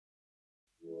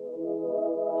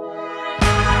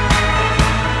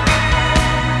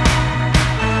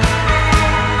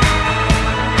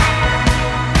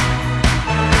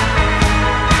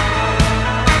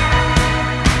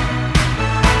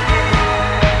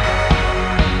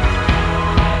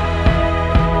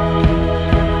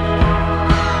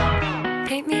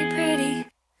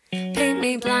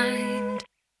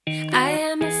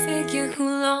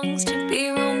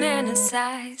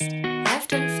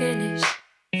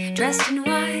dressed in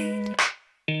white.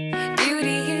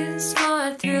 Beauty is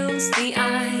what thrills the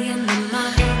eye and the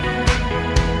mind.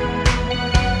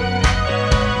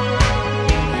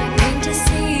 Came to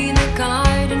see the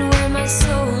garden where my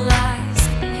soul lies,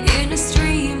 in a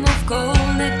stream of gold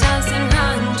that doesn't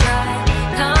run dry.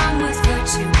 Come with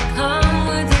virtue, come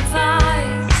with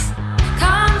advice,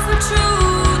 come for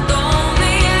truth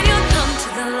only, and you'll come to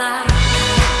the light.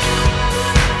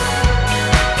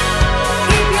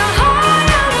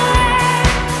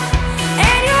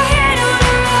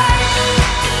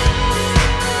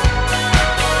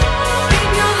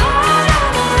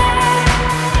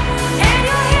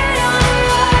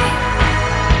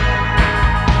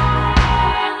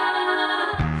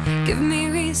 Give me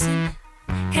reason,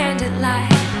 hand it light.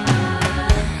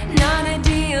 Not a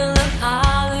deal a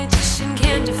politician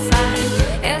can define,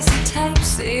 as he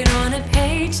types it on a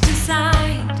page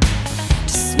designed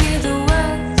to smear the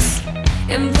words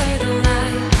and blur the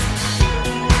lines.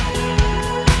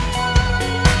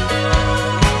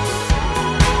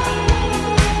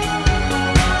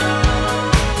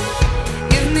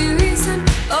 Give me reason,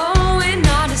 oh, and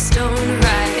not a stone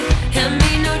right. Hand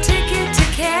me no ticket to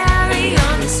carry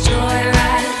on this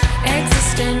joyride.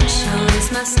 Existential is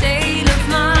my state of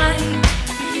mind.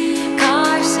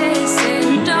 Cautious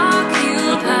and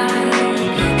occupied.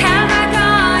 Have I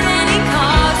got any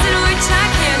cause in which I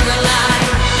can rely?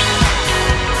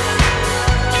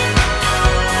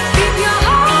 Keep your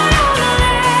heart on the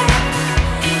left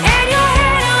and your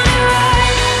head on the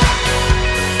right.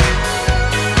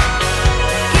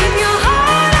 Keep your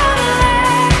heart on the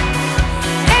left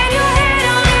and your head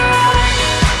on the right.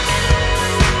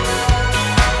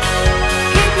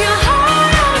 Keep your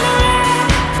heart on the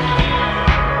left.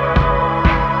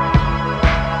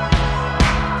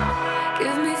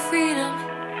 Give me freedom,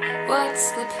 what's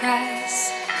the price?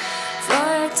 For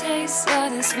a taste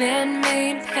of this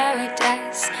man-made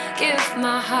paradise. Give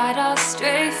my heart all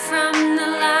straight from the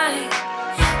line.